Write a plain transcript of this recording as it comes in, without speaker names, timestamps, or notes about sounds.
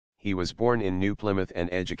He was born in New Plymouth and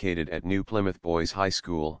educated at New Plymouth Boys High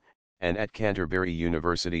School, and at Canterbury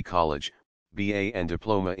University College, BA and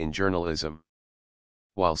Diploma in Journalism.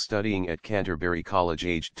 While studying at Canterbury College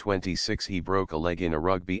aged 26 he broke a leg in a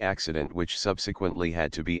rugby accident which subsequently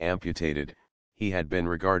had to be amputated. He had been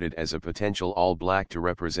regarded as a potential All Black to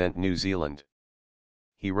represent New Zealand.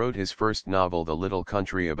 He wrote his first novel The Little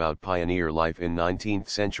Country about pioneer life in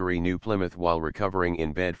 19th-century New Plymouth while recovering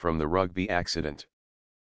in bed from the rugby accident.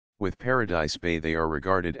 With Paradise Bay they are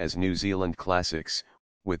regarded as New Zealand classics,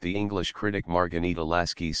 with the English critic Margarita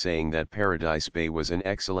Lasky saying that Paradise Bay was an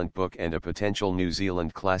excellent book and a potential New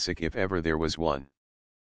Zealand classic if ever there was one.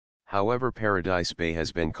 However, Paradise Bay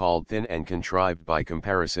has been called thin and contrived by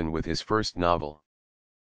comparison with his first novel.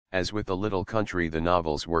 As with The Little Country, the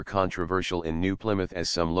novels were controversial in New Plymouth as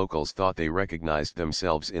some locals thought they recognized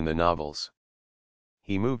themselves in the novels.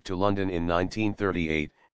 He moved to London in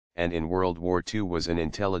 1938, and in World War II was an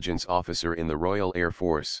intelligence officer in the Royal Air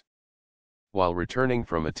Force. While returning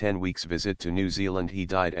from a 10-week visit to New Zealand he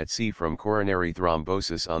died at sea from coronary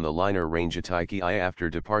thrombosis on the liner Rangitaiki after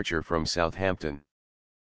departure from Southampton.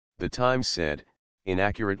 The Times said,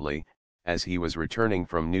 inaccurately, as he was returning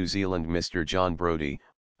from New Zealand Mr. John Brodie,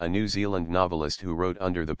 a New Zealand novelist who wrote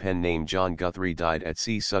under the pen name John Guthrie died at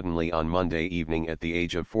sea suddenly on Monday evening at the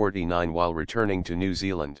age of 49 while returning to New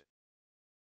Zealand.